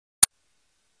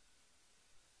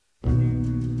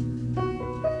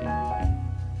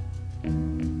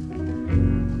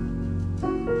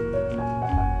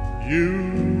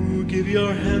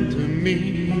your hand to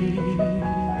me,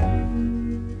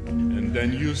 and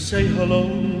then you say hello,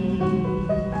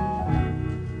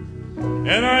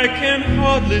 and I can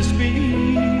hardly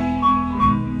speak.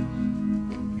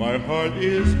 My heart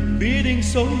is beating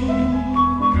so,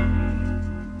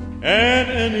 and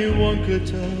anyone could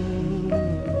tell.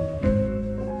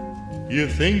 You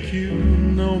think you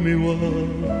know me well,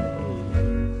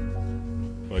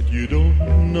 but you don't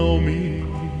know me.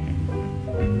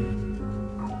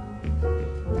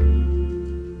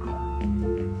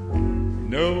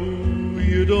 No,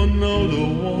 you don't know the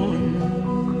one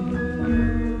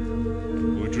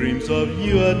who dreams of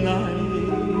you at night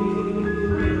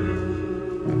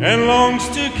and longs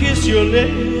to kiss your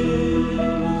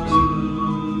lips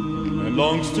and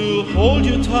longs to hold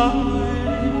you tight.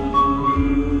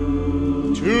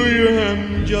 To you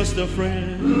I'm just a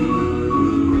friend,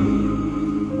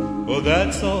 oh,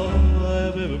 that's all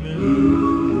I've ever been.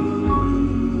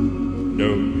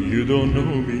 No, you don't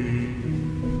know me.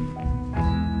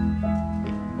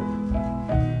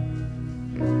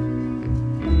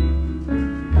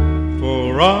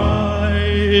 For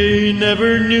I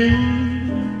never knew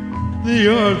the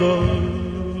art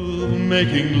of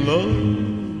making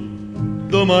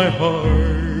love, though my heart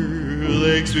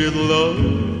aches with love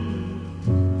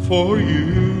for you.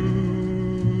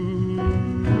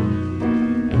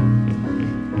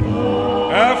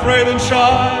 Afraid and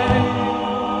shy,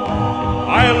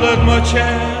 I let my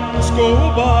chance go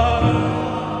by,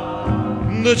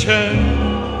 the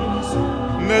chance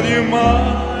that you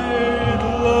might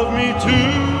love me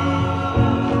too.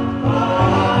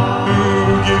 You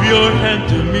give your hand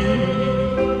to me,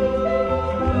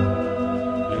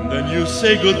 and then you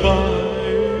say goodbye.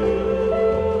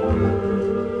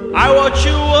 I watch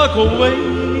you walk away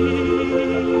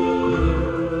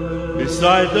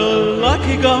beside the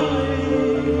lucky guy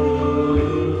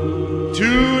to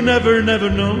never, never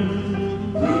know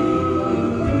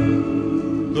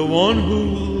the one who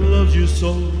loves you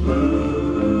so.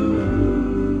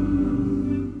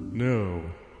 No,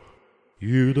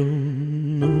 you don't